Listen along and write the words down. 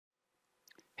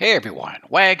Hey everyone,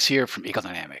 Wags here from Eagle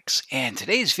Dynamics, and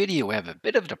today's video we have a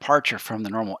bit of a departure from the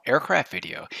normal aircraft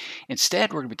video.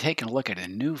 Instead, we're going to be taking a look at a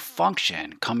new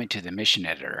function coming to the mission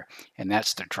editor, and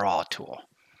that's the draw tool.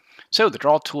 So the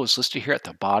draw tool is listed here at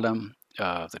the bottom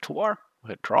of the toolbar. We'll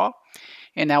hit draw,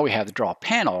 and now we have the draw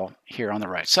panel here on the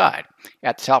right side.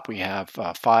 At the top we have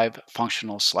 5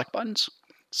 functional select buttons: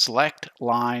 select,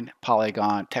 line,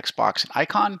 polygon, text box, and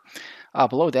icon.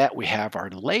 Below that, we have our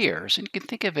layers, and you can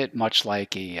think of it much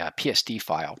like a PSD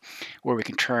file, where we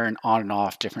can turn on and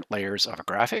off different layers of a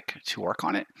graphic to work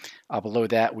on it. Below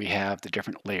that, we have the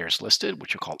different layers listed,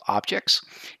 which are called objects.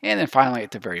 And then finally,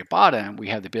 at the very bottom, we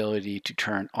have the ability to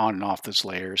turn on and off those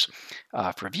layers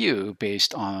for view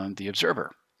based on the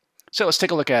observer. So let's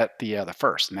take a look at the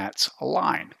first, and that's a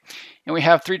line. And we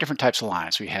have 3 different types of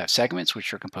lines. We have segments,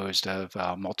 which are composed of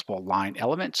multiple line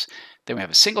elements. Then we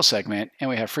have a single segment, and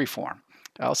we have freeform.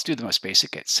 Let's do the most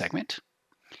basic at segment.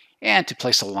 And to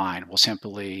place a line, we'll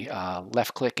simply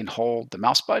left-click and hold the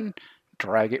mouse button,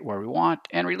 drag it where we want,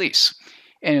 and release.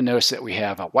 And you'll notice that we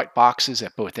have white boxes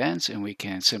at both ends, and we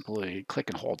can simply click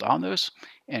and hold on those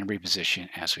and reposition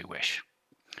as we wish.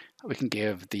 We can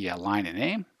give the line a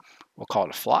name. We'll call it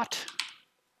a float.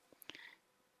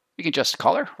 We can adjust the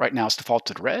color. Right now it's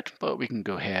defaulted red, but we can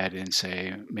go ahead and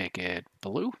say make it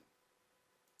blue.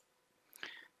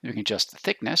 We can adjust the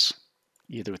thickness,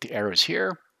 either with the arrows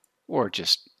here or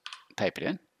just type it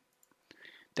in.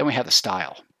 Then we have the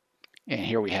style. And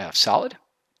here we have solid,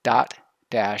 dot,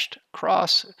 dashed,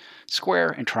 cross, square,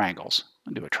 and triangles.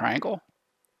 I'll do a triangle.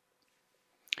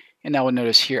 And now we'll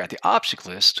notice here at the object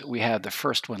list, we have the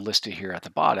first one listed here at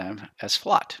the bottom as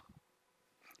float.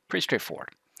 Pretty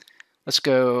straightforward. Let's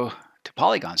go to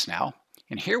polygons now.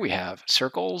 And here we have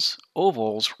circles,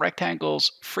 ovals,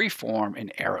 rectangles, freeform,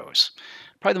 and arrows.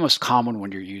 Probably the most common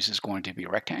one you use is going to be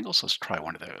rectangles. So let's try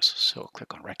one of those. So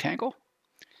click on rectangle.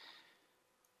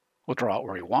 We'll draw it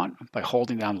where we want by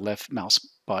holding down the left mouse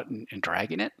button and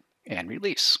dragging it, and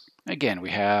release. Again,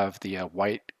 we have the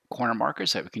white corner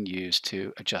markers that we can use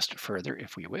to adjust it further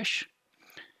if we wish.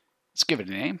 Let's give it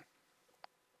a name.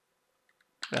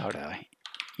 About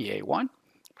EA1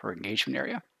 for engagement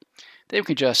area. Then we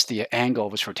can adjust the angle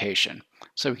of its rotation.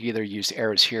 So we can either use the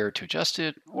arrows here to adjust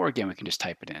it, or again, we can just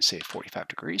type it in, say 45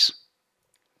 degrees.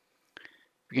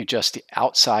 We can adjust the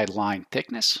outside line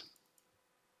thickness.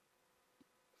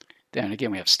 Then again,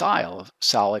 we have style of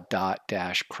solid, dot,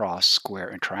 dash, cross, square,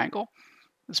 and triangle.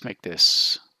 Let's make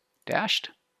this dashed.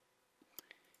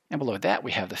 And below that,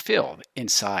 we have the fill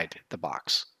inside the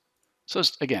box. So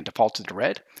it's, again, defaulted to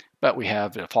red, but we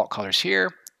have the default colors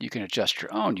here. You can adjust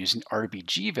your own using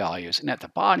RGB values. And at the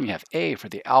bottom, you have A for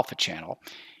the alpha channel.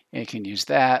 And you can use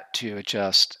that to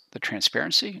adjust the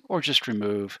transparency or just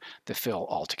remove the fill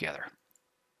altogether.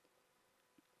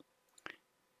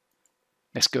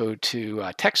 Let's go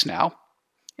to text now.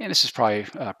 And this is probably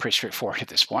pretty straightforward at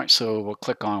this point. So we'll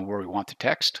click on where we want the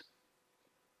text,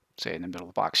 say in the middle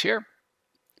of the box here.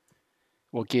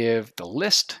 We'll give the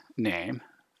list name,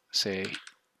 say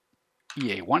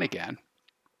EA1 again.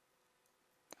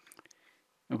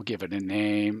 And we'll give it a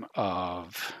name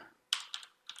of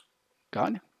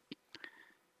gun.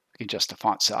 We can adjust the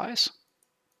font size.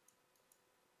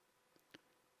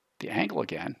 The angle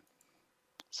again,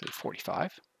 say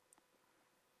 45.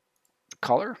 The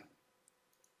color.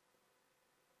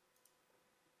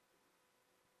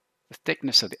 The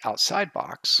thickness of the outside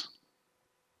box.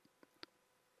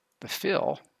 The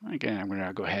fill. Again, I'm going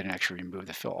to go ahead and actually remove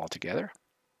the fill altogether.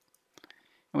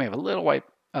 And we have a little white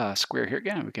square here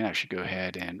again. We can actually go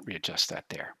ahead and readjust that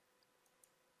there.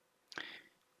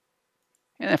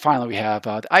 And then finally, we have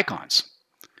the icons.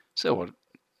 So we'll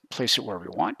place it where we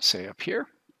want, say up here.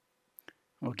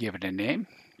 We'll give it a name.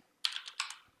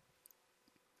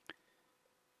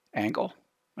 Angle.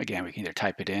 Again, we can either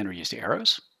type it in or use the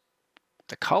arrows.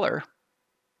 The color,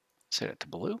 set it to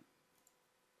blue.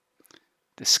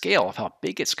 The scale of how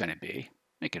big it's going to be,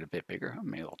 make it a bit bigger,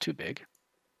 maybe a little too big.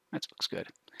 That looks good.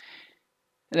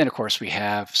 And then, of course, we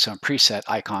have some preset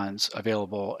icons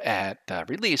available at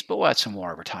release, but we'll add some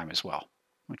more over time as well.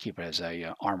 We'll keep it as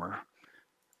a armor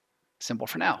symbol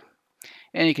for now.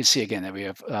 And you can see again that we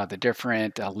have the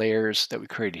different layers that we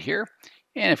created here.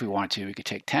 And if we want to, we could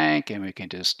take tank and we can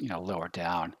just lower it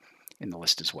down in the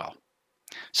list as well.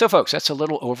 So folks, that's a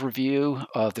little overview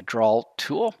of the draw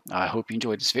tool. I hope you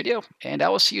enjoyed this video, and I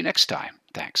will see you next time.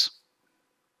 Thanks.